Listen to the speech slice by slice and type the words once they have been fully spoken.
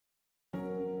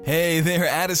Hey there,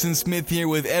 Addison Smith here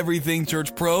with Everything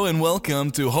Church Pro, and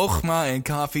welcome to Chokhmah and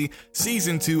Coffee,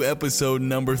 Season 2, Episode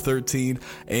number 13.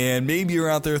 And maybe you're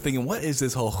out there thinking, what is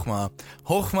this Chokhmah?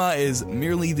 Chokhmah is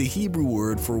merely the Hebrew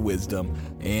word for wisdom,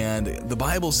 and the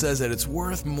Bible says that it's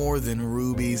worth more than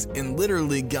rubies, and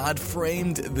literally God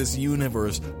framed this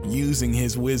universe using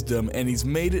His wisdom, and He's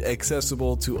made it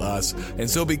accessible to us. And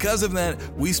so because of that,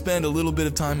 we spend a little bit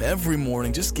of time every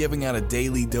morning just giving out a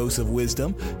daily dose of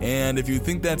wisdom. And if you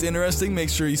think that's interesting, make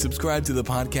sure you subscribe to the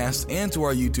podcast and to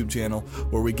our YouTube channel,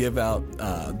 where we give out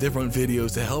different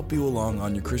videos to help you along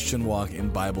on your Christian walk in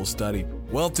Bible study.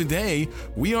 Well, today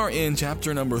we are in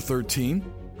chapter number 13,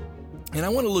 and I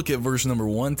want to look at verse number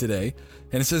 1 today.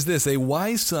 And it says this: "A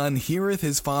wise son heareth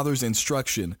his father's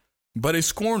instruction, but a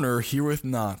scorner heareth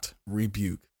not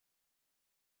rebuke."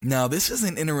 Now, this is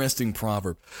an interesting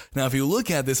proverb. Now, if you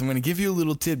look at this, I'm going to give you a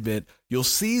little tidbit. You'll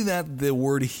see that the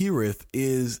word heareth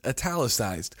is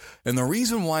italicized. And the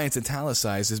reason why it's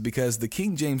italicized is because the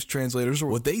King James translators,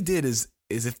 what they did is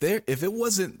if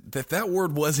that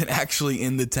word wasn't actually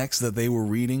in the text that they were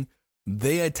reading,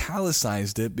 they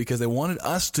italicized it because they wanted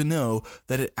us to know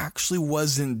that it actually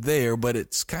wasn't there, but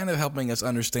it's kind of helping us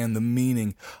understand the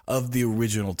meaning of the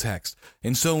original text.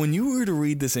 And so when you were to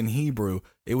read this in Hebrew,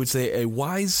 it would say a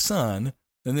wise son,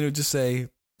 and then it would just say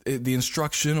the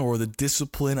instruction or the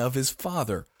discipline of his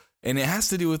father. And it has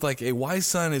to do with like a wise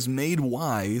son is made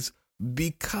wise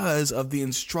because of the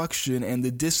instruction and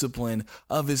the discipline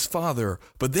of his father.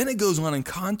 But then it goes on and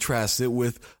contrasts it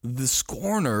with the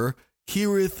scorner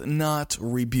heareth not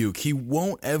rebuke. He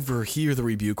won't ever hear the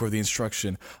rebuke or the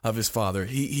instruction of his father.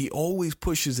 He always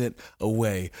pushes it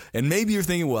away. And maybe you're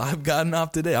thinking, well, I've gotten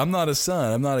off today. I'm not a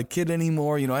son. I'm not a kid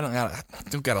anymore. I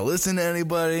don't got to listen to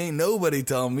anybody. Ain't nobody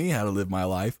telling me how to live my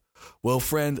life. Well,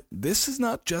 friend, this is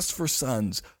not just for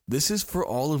sons. This is for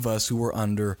all of us who are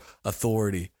under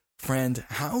authority. Friend,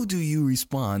 how do you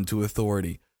respond to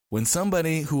authority? When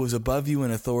somebody who is above you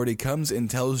in authority comes and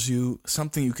tells you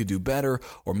something you could do better,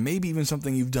 or maybe even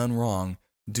something you've done wrong,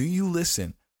 do you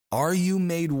listen? Are you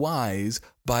made wise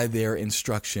by their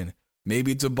instruction?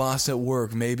 Maybe it's a boss at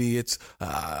work. Maybe it's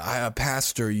a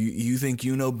pastor. You think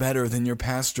you know better than your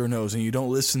pastor knows, and you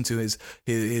don't listen to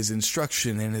his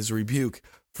instruction and his rebuke.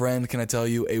 Friend, can I tell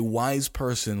you, a wise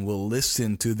person will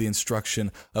listen to the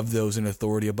instruction of those in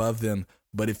authority above them.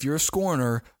 But if you're a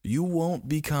scorner, you won't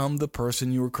become the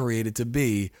person you were created to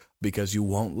be because you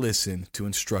won't listen to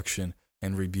instruction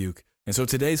and rebuke. And so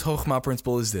today's Chokhmah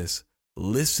principle is this: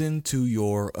 listen to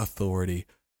your authority.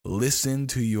 Listen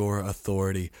to your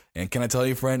authority. And can I tell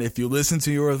you, friend, if you listen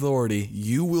to your authority,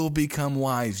 you will become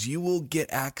wise. You will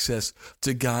get access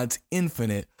to God's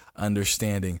infinite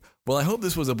understanding. Well, I hope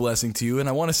this was a blessing to you, and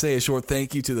I want to say a short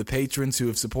thank you to the patrons who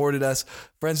have supported us.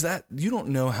 Friends, that you don't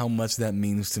know how much that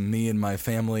means to me and my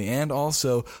family, and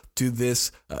also to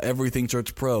this Everything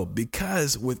Church Pro,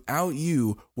 because without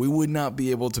you, we would not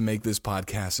be able to make this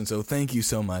podcast, and so thank you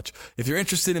so much. If you're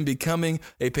interested in becoming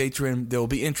a patron, there will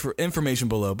be information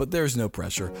below, but there's no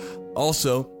pressure.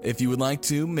 Also, if you would like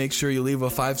to, make sure you leave a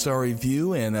 5-star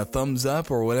review and a thumbs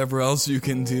up or whatever else you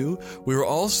can do. We're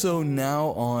also now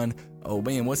on, oh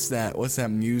man, what's that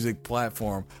music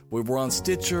platform? We're on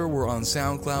Stitcher, we're on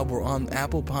SoundCloud, we're on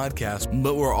Apple Podcasts,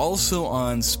 but we're also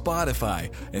on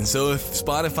Spotify. And so if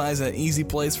Spotify is an easy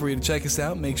place for you to check us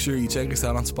out, make sure you check us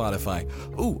out on Spotify.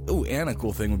 Ooh, and a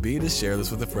cool thing would be to share this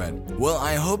with a friend. Well,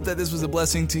 I hope that this was a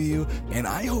blessing to you, and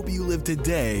I hope you live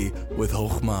today with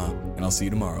Chokhmah, and I'll see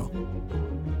you tomorrow.